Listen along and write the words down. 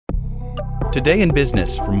Today in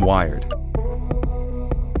Business from Wired.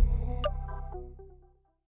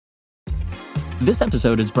 This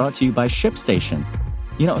episode is brought to you by ShipStation.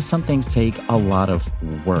 You know, some things take a lot of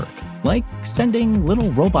work, like sending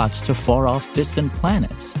little robots to far-off distant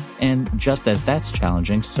planets. And just as that's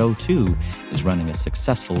challenging, so too is running a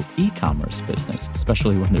successful e-commerce business,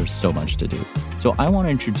 especially when there's so much to do. So I want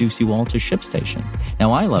to introduce you all to ShipStation.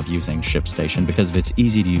 Now, I love using ShipStation because of its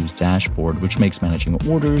easy-to-use dashboard, which makes managing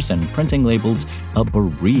orders and printing labels a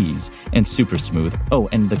breeze and super smooth. Oh,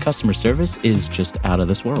 and the customer service is just out of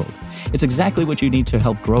this world. It's exactly what you need to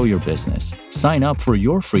help grow your business. Sign up for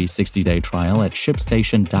your free 60-day trial at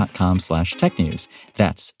shipstation.com/technews.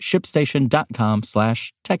 That's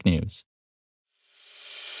shipstation.com/technews.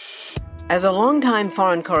 As a longtime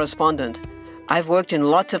foreign correspondent, I've worked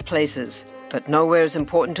in lots of places, but nowhere as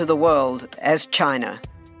important to the world as China.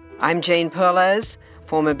 I'm Jane Perlez,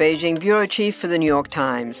 former Beijing bureau chief for the New York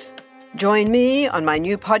Times. Join me on my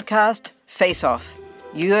new podcast, Face Off,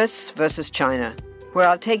 U.S. versus China, where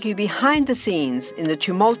I'll take you behind the scenes in the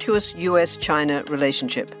tumultuous U.S.-China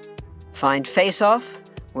relationship. Find Face Off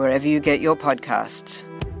wherever you get your podcasts.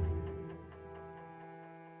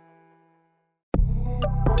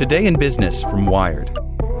 Today in Business from Wired.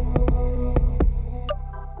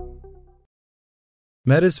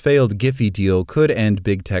 Meta's failed Giphy deal could end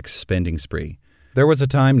big tech's spending spree. There was a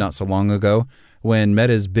time not so long ago when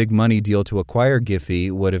Meta's big money deal to acquire Giphy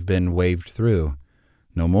would have been waved through.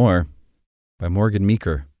 No more. By Morgan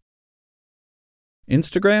Meeker.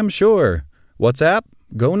 Instagram, sure. WhatsApp,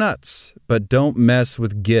 go nuts. But don't mess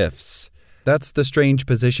with GIFs. That's the strange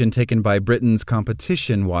position taken by Britain's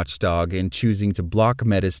competition watchdog in choosing to block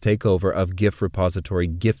Meta's takeover of GIF repository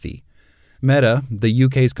Giphy. Meta, the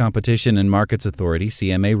UK's Competition and Markets Authority,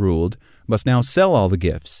 CMA ruled, must now sell all the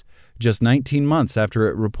GIFs, just 19 months after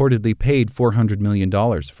it reportedly paid $400 million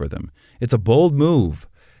for them. It's a bold move,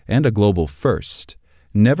 and a global first.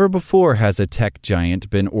 Never before has a tech giant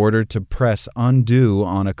been ordered to press undo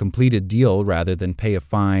on a completed deal rather than pay a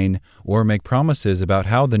fine or make promises about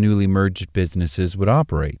how the newly merged businesses would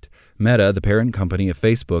operate. Meta, the parent company of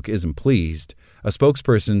Facebook, isn't pleased. A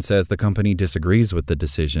spokesperson says the company disagrees with the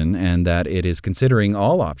decision and that it is considering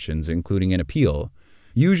all options, including an appeal.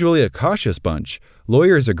 Usually a cautious bunch,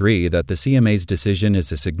 lawyers agree that the CMA's decision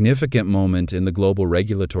is a significant moment in the global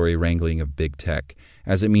regulatory wrangling of big tech,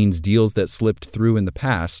 as it means deals that slipped through in the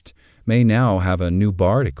past may now have a new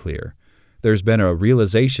bar to clear. There's been a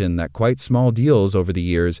realization that quite small deals over the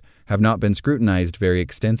years have not been scrutinized very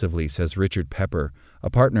extensively, says Richard Pepper, a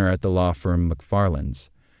partner at the law firm McFarland's.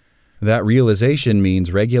 That realization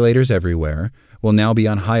means regulators everywhere will now be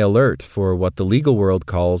on high alert for what the legal world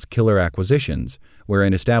calls killer acquisitions, where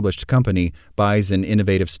an established company buys an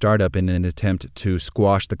innovative startup in an attempt to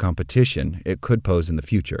squash the competition it could pose in the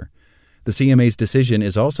future. The CMA's decision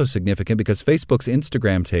is also significant because Facebook's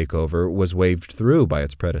Instagram takeover was waved through by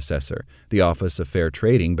its predecessor, the Office of Fair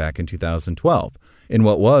Trading, back in 2012, in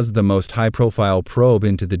what was the most high-profile probe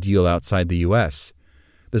into the deal outside the U.S.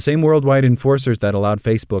 The same worldwide enforcers that allowed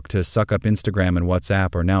Facebook to suck up Instagram and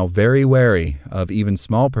WhatsApp are now very wary of even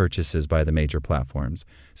small purchases by the major platforms,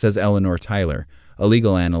 says Eleanor Tyler, a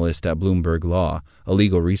legal analyst at Bloomberg Law, a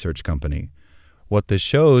legal research company. What this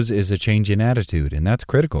shows is a change in attitude, and that's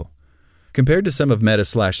critical. Compared to some of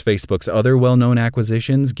Meta/Facebook's other well-known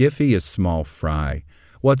acquisitions, Giphy is small fry.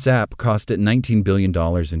 WhatsApp cost it $19 billion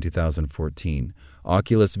in 2014.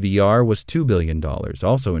 Oculus VR was $2 billion,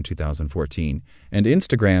 also in 2014. And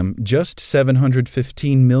Instagram, just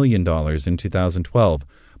 $715 million in 2012.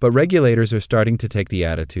 But regulators are starting to take the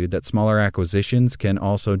attitude that smaller acquisitions can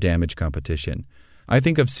also damage competition. I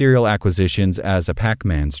think of serial acquisitions as a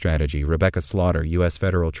Pac-Man strategy, Rebecca Slaughter, U.S.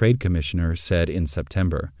 Federal Trade Commissioner, said in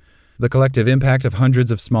September. The collective impact of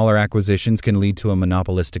hundreds of smaller acquisitions can lead to a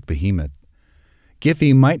monopolistic behemoth.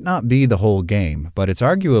 Giphy might not be the whole game, but it's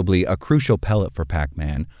arguably a crucial pellet for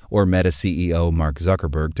Pac-Man, or Meta CEO Mark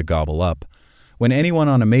Zuckerberg, to gobble up. When anyone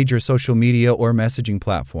on a major social media or messaging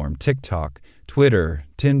platform, TikTok, Twitter,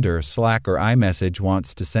 Tinder, Slack, or iMessage,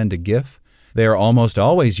 wants to send a GIF, they are almost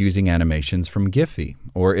always using animations from Giphy,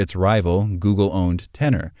 or its rival, Google-owned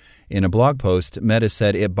Tenor. In a blog post, Meta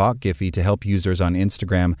said it bought Giphy to help users on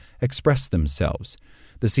Instagram express themselves.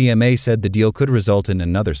 The CMA said the deal could result in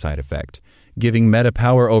another side effect, giving Meta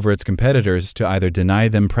power over its competitors to either deny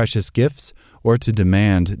them precious gifts or to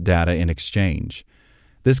demand data in exchange.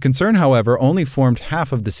 This concern, however, only formed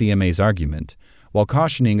half of the CMA's argument. While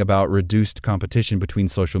cautioning about reduced competition between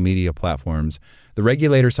social media platforms, the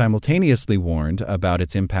regulator simultaneously warned about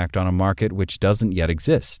its impact on a market which doesn't yet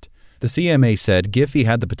exist. The CMA said Giphy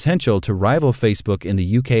had the potential to rival Facebook in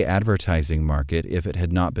the UK advertising market if it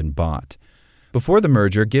had not been bought. Before the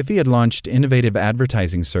merger, Giphy had launched innovative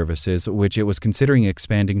advertising services, which it was considering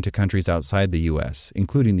expanding to countries outside the U.S.,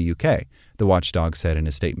 including the U.K., the watchdog said in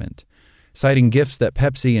a statement, citing gifts that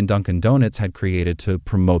Pepsi and Dunkin' Donuts had created to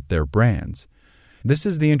promote their brands. This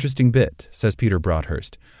is the interesting bit, says Peter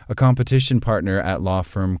Broadhurst, a competition partner at law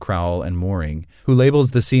firm Crowell & Mooring, who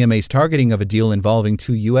labels the CMA's targeting of a deal involving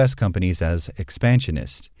two U.S. companies as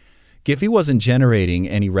expansionist. Giphy wasn't generating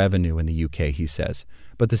any revenue in the UK, he says,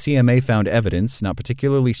 but the CMA found evidence, not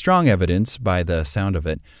particularly strong evidence by the sound of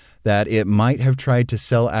it, that it might have tried to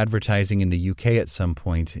sell advertising in the UK at some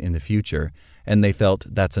point in the future, and they felt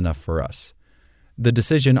that's enough for us. The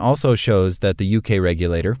decision also shows that the UK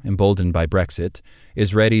regulator, emboldened by Brexit,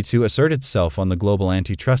 is ready to assert itself on the global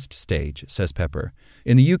antitrust stage, says Pepper.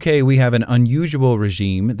 In the UK, we have an unusual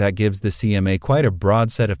regime that gives the CMA quite a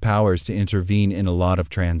broad set of powers to intervene in a lot of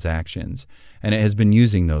transactions, and it has been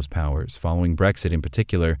using those powers, following Brexit in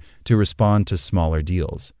particular, to respond to smaller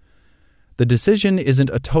deals. The decision isn't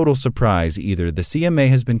a total surprise either. The CMA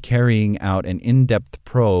has been carrying out an in-depth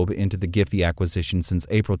probe into the Giphy acquisition since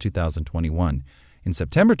April 2021. In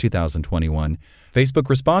September 2021, Facebook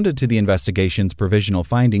responded to the investigation's provisional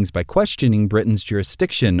findings by questioning Britain's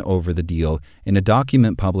jurisdiction over the deal in a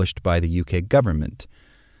document published by the UK government.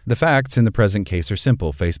 The facts in the present case are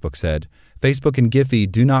simple, Facebook said. Facebook and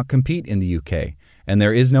Giphy do not compete in the UK, and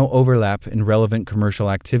there is no overlap in relevant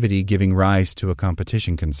commercial activity giving rise to a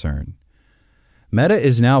competition concern. Meta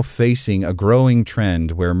is now facing a growing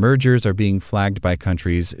trend where mergers are being flagged by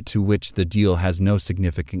countries to which the deal has no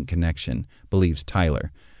significant connection, believes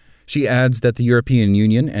Tyler. She adds that the European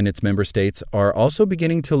Union and its member states are also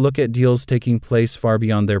beginning to look at deals taking place far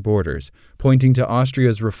beyond their borders, pointing to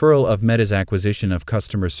Austria's referral of Meta's acquisition of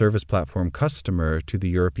customer service platform Customer to the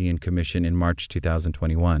European Commission in March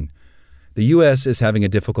 2021. The U.S. is having a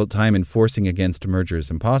difficult time enforcing against mergers,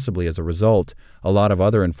 and possibly as a result, a lot of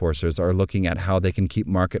other enforcers are looking at how they can keep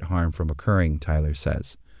market harm from occurring, Tyler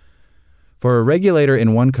says. For a regulator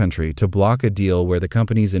in one country to block a deal where the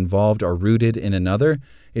companies involved are rooted in another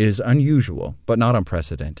is unusual, but not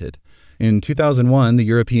unprecedented. In 2001, the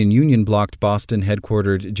European Union blocked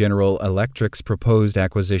Boston-headquartered General Electric's proposed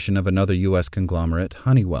acquisition of another U.S. conglomerate,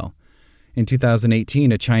 Honeywell. In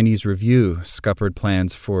 2018, a Chinese review scuppered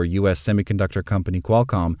plans for U.S. semiconductor company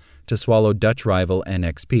Qualcomm to swallow Dutch rival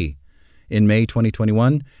NXP. In May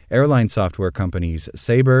 2021, airline software companies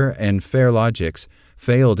Sabre and Farelogix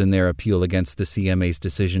failed in their appeal against the CMA's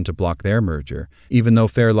decision to block their merger, even though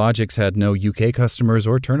Farelogix had no UK customers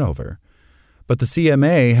or turnover. But the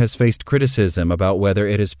CMA has faced criticism about whether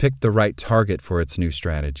it has picked the right target for its new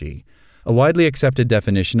strategy. A widely accepted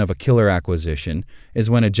definition of a killer acquisition is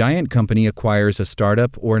when a giant company acquires a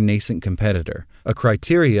startup or nascent competitor, a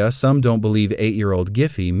criteria some don't believe 8-year-old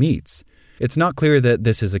Giphy meets. It's not clear that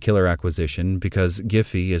this is a killer acquisition because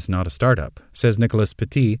Giphy is not a startup, says Nicolas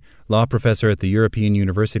Petit, law professor at the European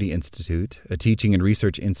University Institute, a teaching and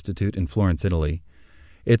research institute in Florence, Italy.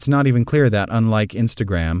 It's not even clear that, unlike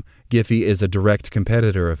Instagram, Giphy is a direct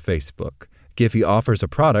competitor of Facebook. Giphy offers a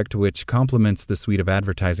product which complements the suite of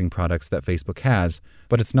advertising products that Facebook has,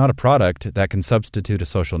 but it's not a product that can substitute a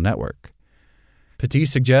social network. Petit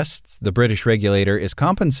suggests the British regulator is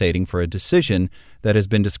compensating for a decision that has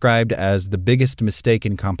been described as the biggest mistake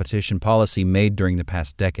in competition policy made during the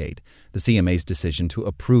past decade, the CMA's decision to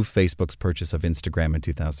approve Facebook's purchase of Instagram in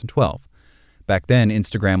 2012. Back then,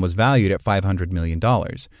 Instagram was valued at $500 million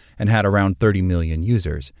and had around 30 million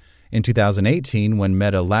users. In 2018, when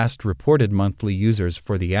Meta last reported monthly users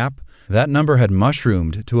for the app, that number had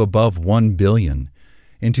mushroomed to above 1 billion.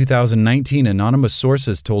 In 2019, anonymous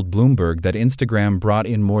sources told Bloomberg that Instagram brought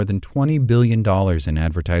in more than $20 billion in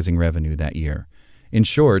advertising revenue that year. In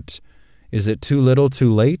short, is it too little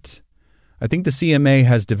too late? I think the CMA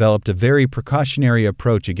has developed a very precautionary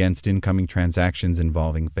approach against incoming transactions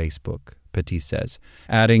involving Facebook, Petit says,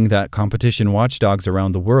 adding that competition watchdogs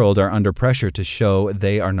around the world are under pressure to show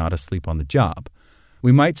they are not asleep on the job.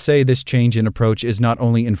 We might say this change in approach is not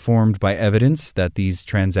only informed by evidence that these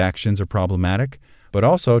transactions are problematic, but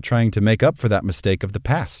also trying to make up for that mistake of the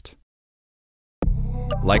past.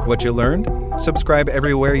 Like what you learned? Subscribe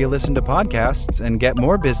everywhere you listen to podcasts and get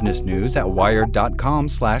more business news at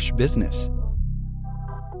wired.com/business.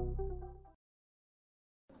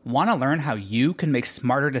 Want to learn how you can make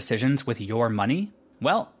smarter decisions with your money?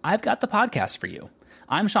 Well, I've got the podcast for you.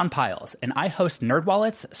 I'm Sean Piles, and I host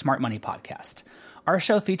NerdWallet's Smart Money Podcast. Our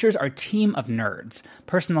show features our team of nerds,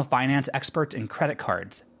 personal finance experts in credit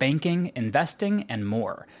cards, banking, investing, and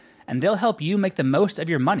more. And they'll help you make the most of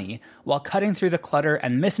your money while cutting through the clutter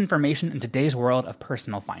and misinformation in today's world of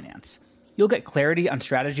personal finance. You'll get clarity on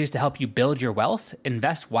strategies to help you build your wealth,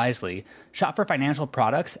 invest wisely, shop for financial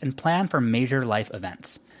products, and plan for major life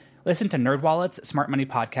events. Listen to NerdWallet's Smart Money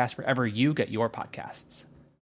Podcast wherever you get your podcasts.